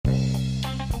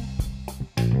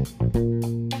Hi,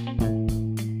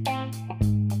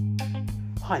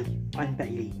 I'm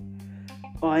Bailey.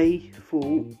 I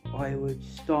thought I would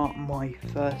start my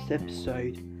first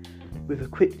episode with a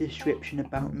quick description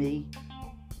about me.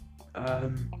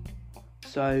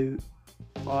 So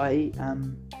I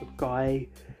am a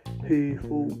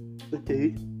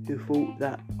dude who thought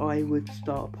that I would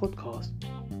start a podcast.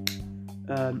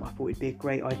 I thought it'd be a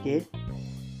great idea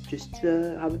just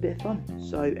to have a bit of fun.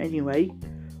 So anyway,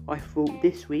 I thought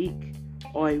this week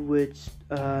I would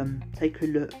take a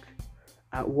look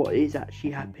at what is actually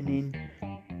happening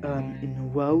in the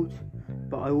world,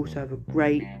 but I also have a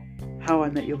great How I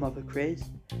Met Your Mother quiz.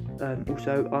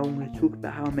 Also, I'm going to talk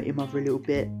about How I Met Your Mother a little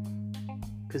bit,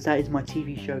 because that is my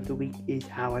TV show of the week, is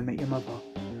How I Met Your Mother.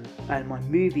 And my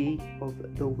movie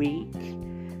of the week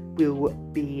will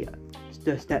be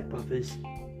The Step Brothers.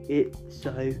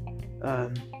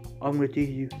 I'm going to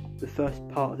do the first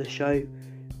part of the show,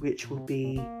 which will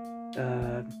be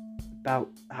about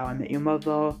How I Met Your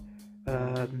Mother.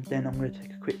 Then I'm going to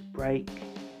take a quick break,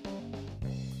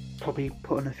 probably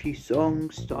put on a few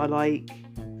songs that I like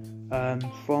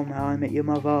from How I Met Your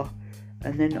Mother,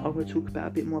 and then I'm going to talk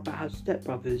a bit more about How Step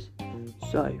Brothers.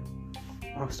 So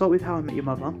I'll start with How I Met Your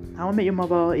Mother. How I Met Your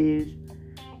Mother is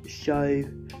a show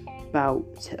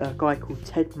about a guy called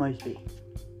Ted Mosby.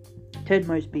 Ted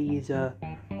Mosby is an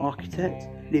architect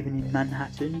living in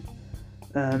Manhattan,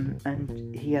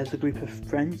 and he has a group of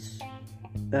friends,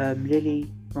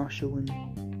 Lily, Marshall and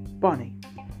Barney.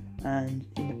 And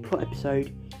in the plot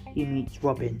episode he meets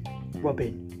Robin.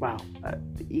 Wow.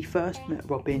 He first met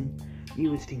Robin, he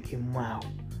was thinking, wow,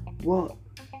 what?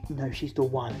 No, she's the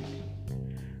one.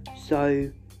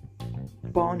 So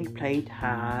Barney played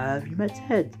Have You Met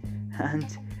Ted?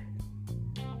 And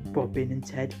Robin and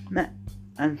Ted met.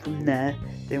 And from there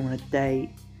they went on a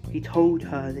date. He told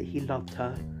her that he loved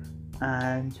her.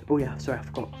 And I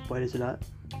forgot, spoilers alert.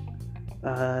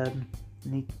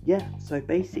 So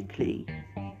basically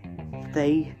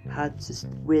they had this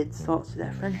weird starts to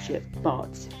their friendship,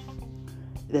 but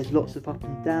there's lots of up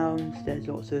and downs, there's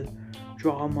lots of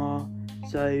drama.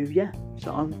 So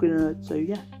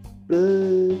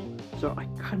I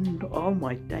can't, oh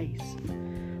my days,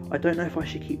 I don't know if I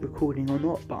should keep recording or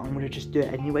not, but I'm gonna just do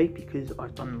it anyway because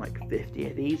I've done like 50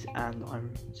 of these and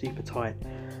I'm super tired.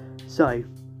 So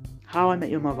How I Met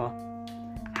Your Mother.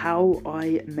 How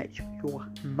I Met Your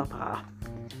Mother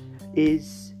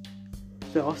is...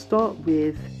 So I'll start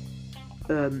with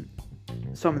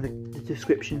some of the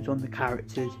descriptions on the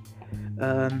characters.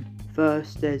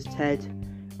 First, there's Ted,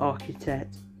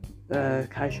 architect,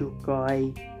 casual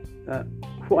guy,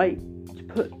 quite, to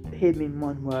put him in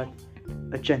one word,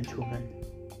 a gentleman.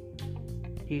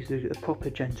 He's a proper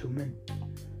gentleman.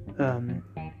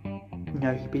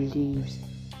 He believes,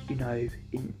 in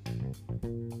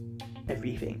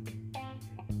everything.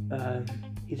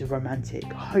 He's a romantic,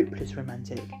 a hopeless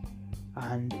romantic,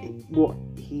 and what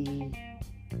he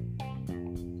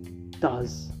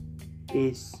does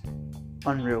is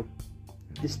unreal.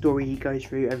 The story he goes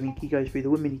through, everything he goes through, the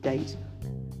women he dates.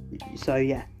 So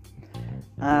yeah.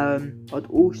 I'd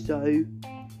also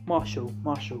Marshall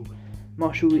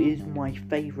is my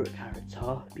favourite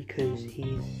character because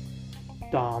he's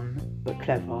dumb but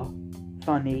clever,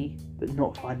 funny but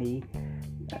not funny,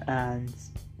 and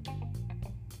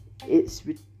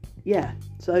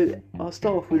so I'll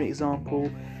start off with an example.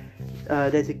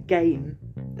 There's a game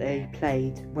they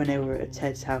played when they were at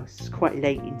Ted's house quite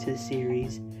late into the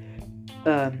series,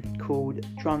 called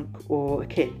Drunk or a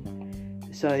Kid.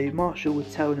 So Marshall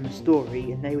would tell them a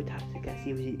story and they would have to guess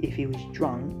if he was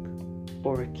drunk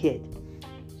or a kid.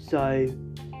 So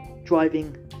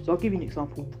I'll give you an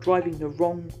example. Driving the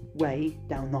wrong way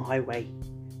down the highway,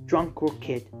 drunk or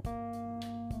kid?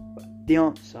 The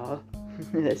answer,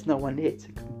 there's no one here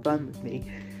to confirm with me,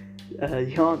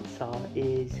 the answer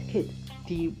is kid.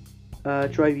 He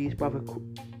drove his brother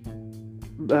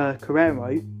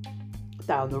Carrero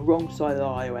down the wrong side of the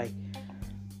highway.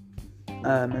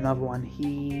 Another one,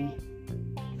 he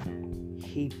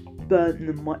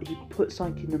put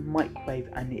something in the microwave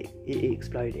and it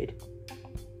exploded.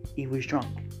 He was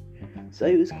drunk. So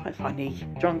it was quite funny.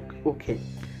 Drunk or kid.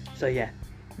 So yeah,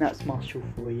 that's Marshall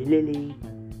for you. Lily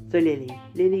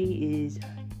is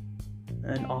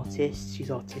an artist.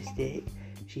 She's artistic.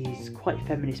 She's quite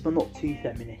feminist, but not too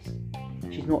feminist.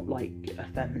 She's not like a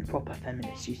proper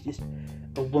feminist. She's just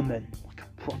a woman, like a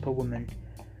proper woman.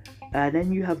 And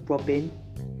then you have Robin.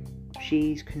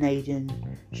 She's Canadian.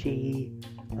 She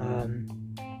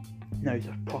knows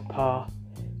a proper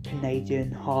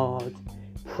Canadian, hard,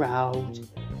 proud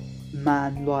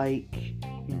man. Like,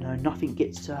 nothing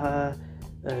gets to her.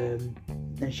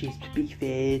 And she's to be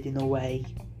feared in a way.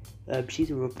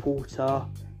 She's a reporter.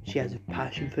 She has a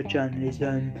passion for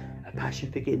journalism, a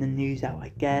passion for getting the news out, I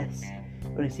guess.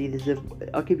 Honestly,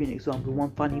 I'll give you an example.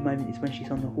 One funny moment is when she's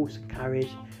on the horse and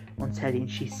carriage on telly and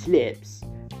she slips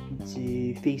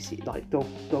into feces, like dog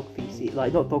feces,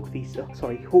 like not dog feces,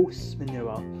 horse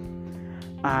manure.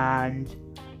 And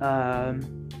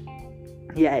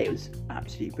yeah, it was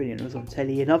absolutely brilliant. It was on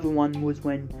telly. Another one was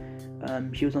when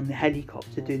she was on the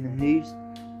helicopter doing the news,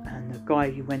 and the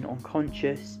guy who went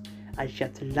unconscious and she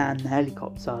had to land the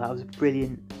helicopter. That was a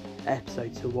brilliant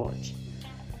episode to watch.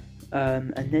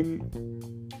 And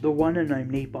then the one and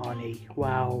only Barney.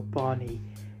 Wow, Barney.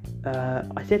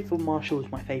 I said Phil Marshall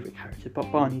was my favourite character,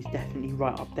 but Barney's definitely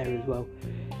right up there as well,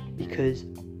 because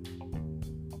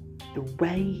the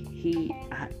way he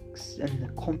acts and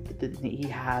the confidence that he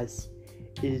has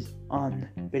is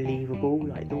unbelievable.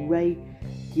 Like the way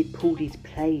he pulled his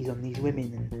plays on these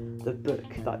women and the book,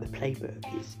 like the playbook,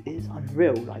 is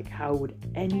unreal. Like how would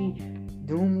any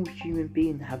normal human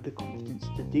being have the confidence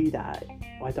to do that?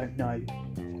 I don't know.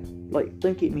 Like,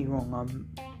 don't get me wrong,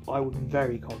 I would be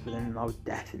very confident and I would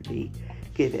definitely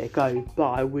give it a go, but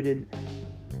I wouldn't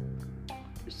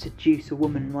seduce a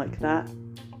woman like that.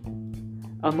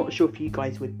 I'm not sure if you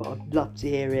guys would, but I'd love to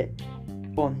hear it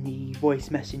on the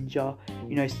voice messenger.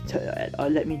 You know,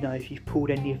 let me know if you've pulled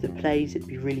any of the plays. It'd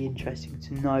be really interesting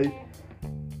to know.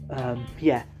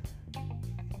 Yeah.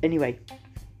 Anyway,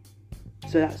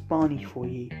 so that's Barney for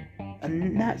you,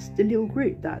 and that's the little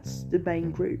group. That's the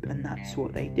main group, and that's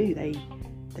what they do.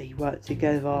 They work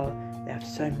together. They have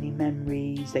so many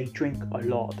memories. They drink a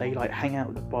lot. They like hang out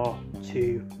at the bar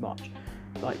too much.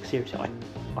 Like seriously,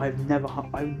 I've never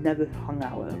hung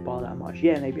out at a bar that much.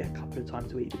 Yeah, maybe a couple of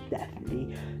times a week, but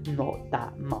definitely not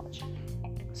that much.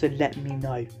 So let me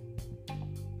know.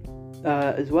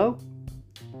 As well,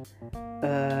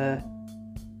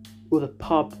 or the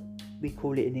pub, we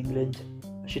call it in England.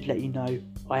 I should let you know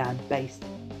I am based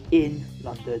in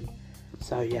London.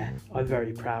 So yeah, I'm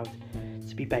very proud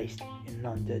to be based in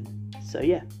London. So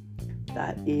yeah,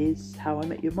 that is How I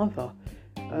Met Your Mother.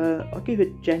 I'll give a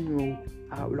general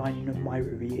outlining of my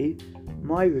review.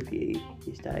 My review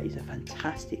is that it's a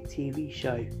fantastic TV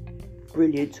show,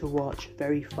 brilliant to watch,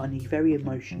 very funny, very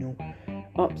emotional,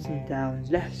 ups and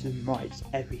downs, lefts and rights,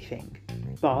 everything.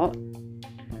 But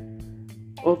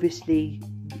obviously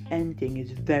the ending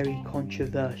is very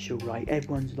controversial, right?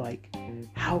 Everyone's like,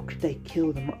 how could they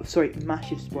kill the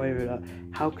massive spoiler alert,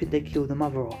 how could they kill the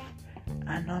mother off?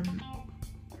 And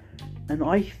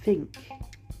I think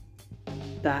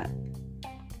that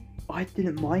I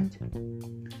didn't mind,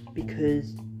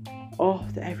 because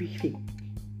after everything,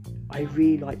 I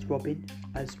really liked Robin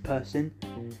as a person,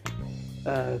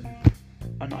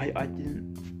 and I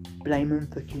didn't blame them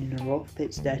for killing her off.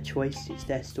 It's their choice, it's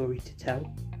their story to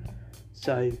tell.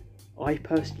 So I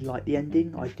personally like the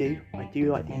ending. I do like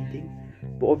the ending,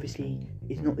 but obviously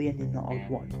it's not the ending that I would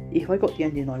want. If I got the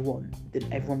ending I want, then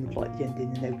everyone would like the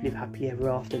ending and they would live happily ever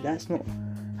after. That's not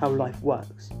how life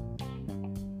works.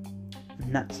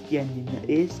 And that's the ending that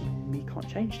is, and we can't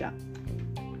change that.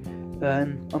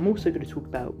 I'm also going to talk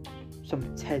about some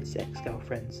of Ted's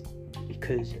ex-girlfriends,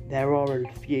 because there are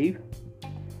a few.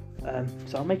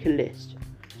 So I'll make a list.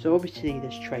 So obviously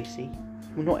there's Tracy.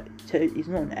 Well, he's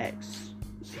not an ex,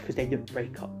 because they didn't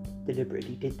break up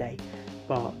deliberately, did they?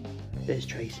 But there's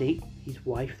Tracy, his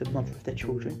wife, the mother of their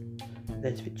children.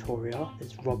 There's Victoria,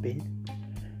 there's Robin.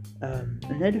 And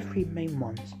they're the three main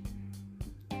ones.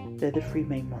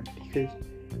 Because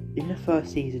in the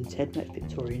first season, Ted met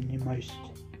Victoria in the most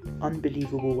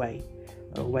unbelievable way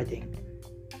at a wedding.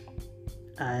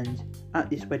 And at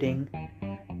this wedding,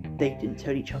 they didn't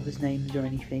tell each other's names or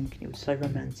anything, and it was so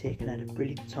romantic and had a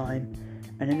brilliant time.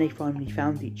 And then they finally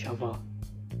found each other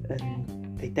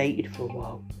and they dated for a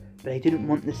while, but they didn't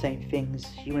want the same things.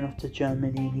 She went off to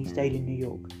Germany and he stayed in New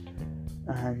York,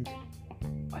 and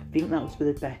I think that was for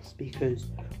the best, because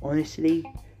honestly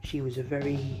she was a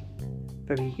very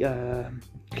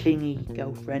clingy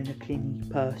girlfriend, a clingy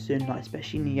person, like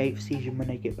especially in the 8th season when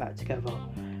they get back together.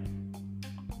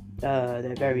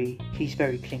 She's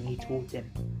very clingy towards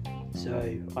him.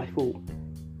 So I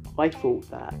thought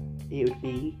that it would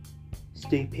be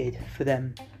stupid for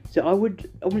them. So I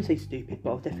wouldn't say stupid, but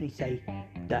I'll definitely say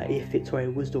that if Victoria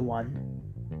was the one,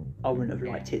 I wouldn't have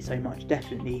liked it so much.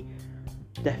 Definitely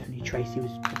Tracy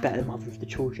was the better mother of the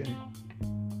children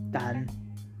than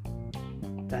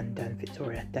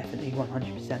Victoria. Definitely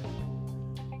 100%.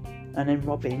 And then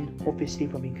Robin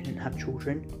couldn't have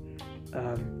children.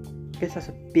 I guess that's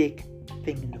a big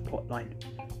thing in the plotline.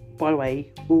 By the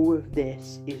way, all of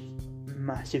this is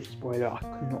massive spoiler. I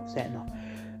could not say enough.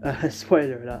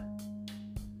 Spoiler alert.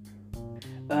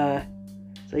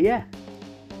 So yeah,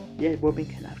 Robin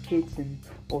can have kids, and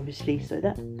obviously, so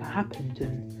that happened,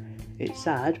 and it's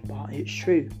sad, but it's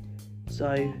true.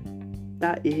 So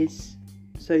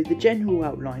the general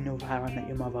outline of How I Met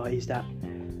Your Mother is that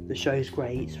the show's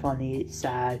great, it's funny, it's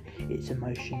sad, it's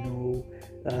emotional,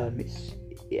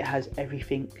 it has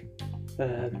everything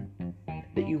that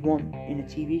you want in a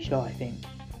TV show, I think.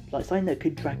 Like something that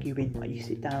could drag you in, like you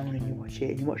sit down and you watch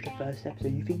it, and you watch the first episode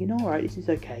and you're thinking, alright, this is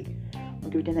okay, I'll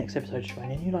give it the next episode a try,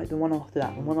 and then you like the one after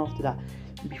that,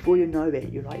 and before you know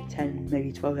it, you're like 10,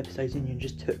 maybe 12 episodes in, you're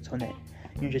just hooked on it,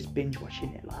 and you're just binge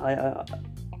watching it. Like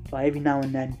every now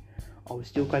and then, I will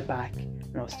still go back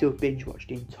and I'll still binge watch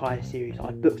the entire series.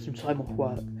 I book some time off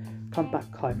work, come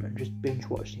back home and just binge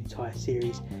watch the entire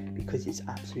series because it's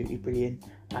absolutely brilliant,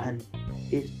 and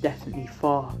it's definitely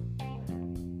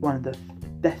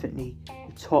definitely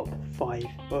the top 5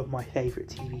 of my favourite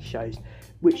TV shows,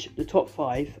 which the top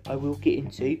 5 I will get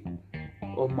into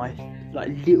on my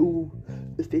little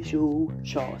official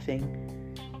chart thing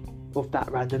of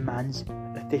That Random Man's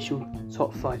official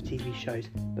top 5 TV shows,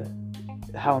 but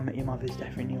How I Met Your Mother is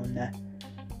definitely on there.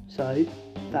 So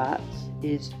that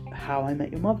is How I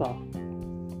Met Your Mother.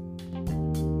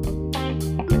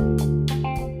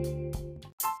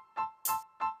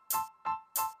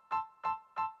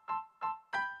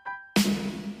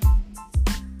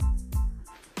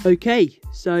 Okay,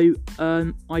 so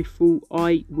I thought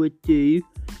I would do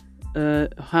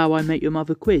How I Met Your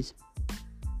Mother quiz.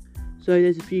 So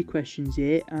there's a few questions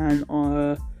here, and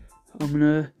I'm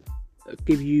gonna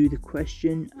give you the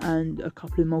question and a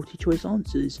couple of multi-choice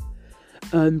answers.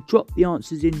 Drop the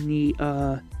answers in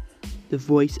the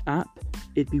voice app,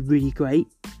 it'd be really great.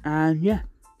 And yeah,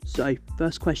 so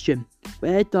first question: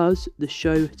 where does the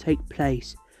show take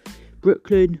place?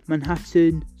 Brooklyn,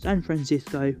 Manhattan, San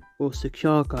Francisco, or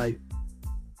Chicago?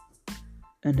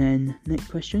 And then next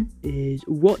question is,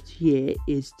 what year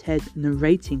is Ted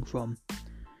narrating from?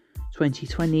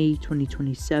 2020,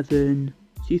 2027,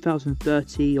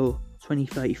 2030, or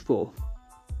 2034?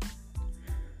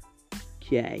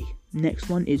 Okay, next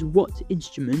one is, what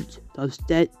instrument does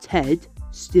Ted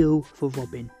steal for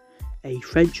Robin? A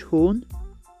French horn,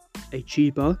 a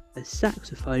tuba, a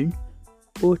saxophone,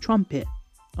 or a trumpet?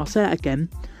 I'll say that again: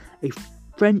 a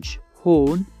French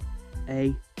horn,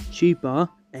 a tuba,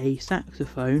 a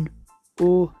saxophone,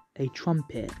 or a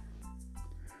trumpet.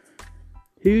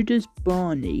 Who does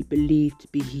Barney believe to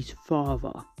be his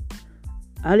father?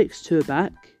 Alex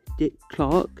Trebek, Dick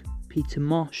Clark, Peter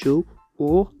Marshall,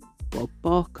 or Bob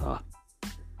Barker?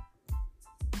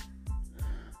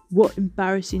 What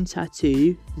embarrassing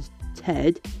tattoo does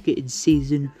Ted get in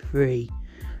season 3?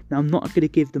 Now, I'm not going to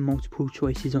give the multiple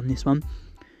choices on this one,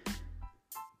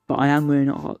 but I am going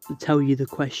to tell you the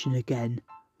question again.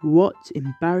 What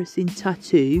embarrassing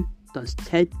tattoo does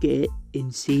Ted get in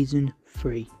season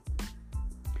 3?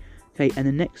 Okay, and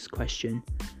the next question.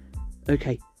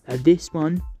 Okay, this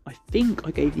one, I think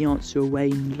I gave the answer away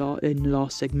in the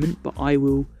last segment, but I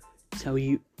will tell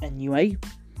you anyway.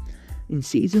 In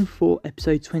season 4,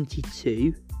 episode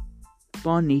 22,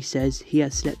 Barney says he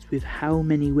has slept with how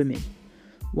many women?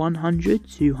 100,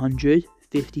 200,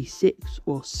 56,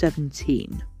 or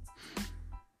 17?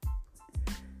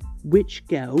 Which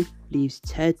girl leaves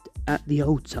Ted at the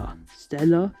altar?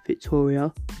 Stella,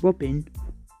 Victoria, Robin,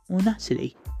 or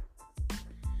Natalie?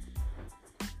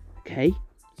 Okay,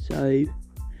 so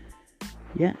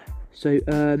yeah, so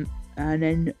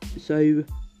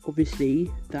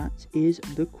obviously that is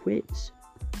the quiz.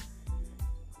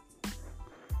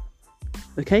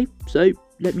 Okay, so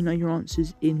let me know your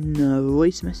answers in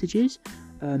voice messages.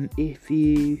 If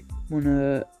you want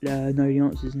to know the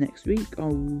answers next week,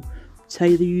 I'll tell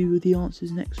you the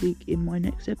answers next week in my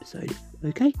next episode.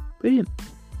 Okay, brilliant.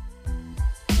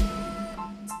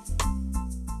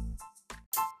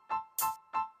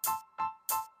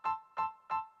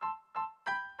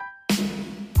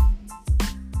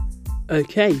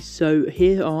 Okay, so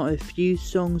here are a few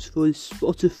songs for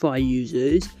Spotify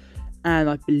users, and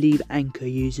I believe Anchor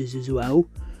users as well,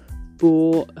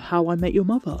 for How I Met Your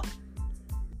Mother.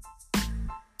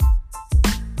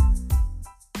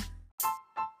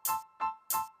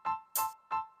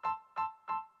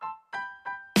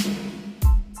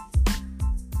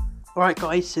 Alright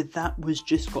guys, so that was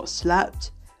Just Got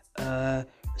Slapped, a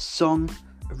song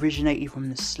originated from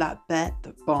the slap bet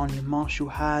that Barney and Marshall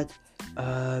had.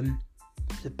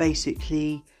 So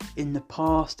basically, in the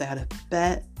past they had a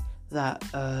bet that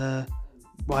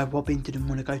why Robin didn't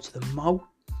want to go to the mall,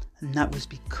 and that was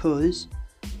because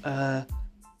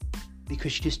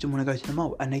she just didn't want to go to the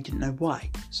mall, and they didn't know why.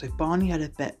 So Barney had a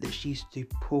bet that she used to do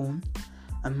porn,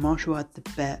 and Marshall had the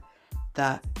bet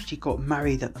that she got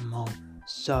married at the mall.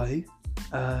 So,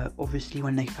 obviously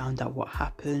when they found out what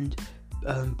happened,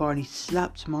 Barney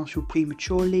slapped Marshall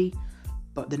prematurely,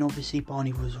 but then obviously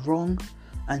Barney was wrong,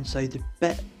 and so the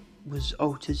bet was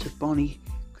altered so Barney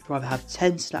could rather have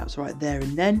 10 slaps right there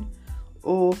and then,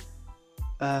 or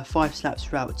 5 slaps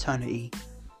throughout eternity.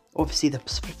 Obviously the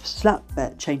slap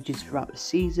bet changes throughout the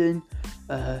season.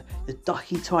 The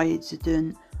ducky tie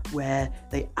incident, where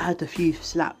they add a few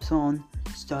slaps on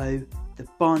so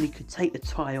that Barney could take the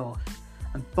tie off,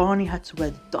 and Barney had to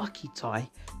wear the ducky tie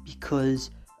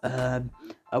because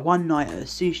one night at a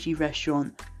sushi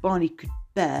restaurant, Barney could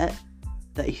bet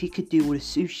that if he could do all the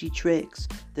sushi tricks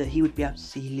that he would be able to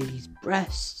see Lily's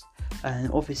breasts, and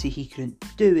obviously he couldn't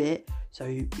do it, so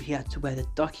he had to wear the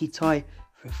ducky tie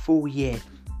for a full year.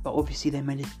 But obviously they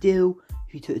made a deal,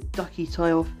 if he took the ducky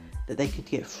tie off, that they could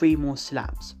get 3 more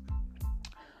slaps.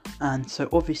 And so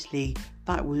obviously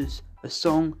that was a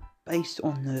song based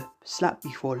on the slap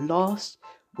before last,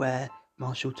 where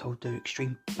Marshall told the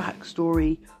extreme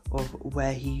backstory of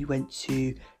where he went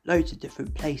to loads of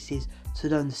different places to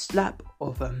learn the slap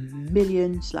of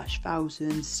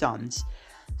 1,000,000/1,000 suns.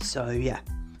 So yeah,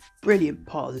 brilliant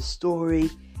part of the story.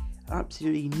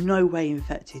 Absolutely no way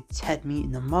affected Ted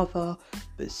meeting the mother,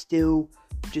 but still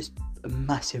just a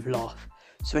massive laugh.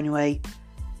 So anyway,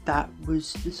 that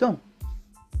was the song.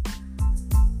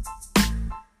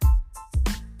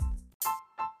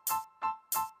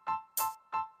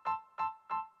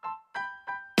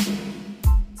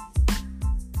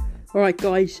 Alright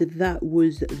guys, so that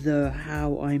was the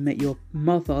How I Met Your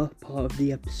Mother part of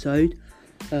the episode.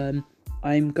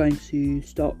 I'm going to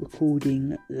start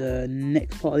recording the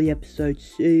next part of the episode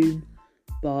soon,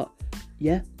 but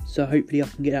yeah, so hopefully I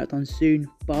can get that done soon.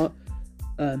 But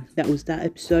that was that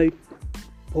episode,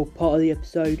 or part of the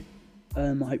episode.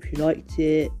 I hope you liked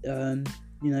it. I'm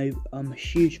a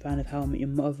huge fan of How I Met Your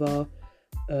Mother.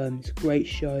 It's a great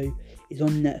show. It's on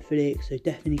Netflix, so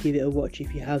definitely give it a watch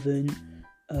if you haven't.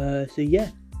 So yeah,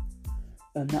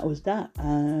 that was that.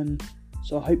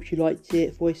 So I hope you liked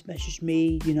it. Voice message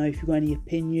me, if you've got any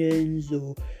opinions,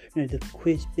 or the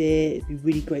quiz bit. It'd be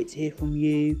really great to hear from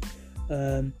you.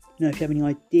 If you have any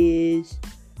ideas,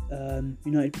 it'd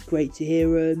be great to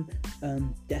hear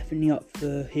them. Definitely up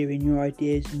for hearing your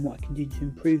ideas and what I can do to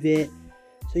improve it.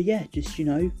 So yeah, just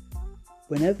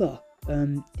whenever.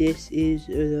 This is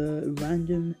a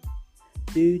random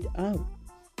dude out.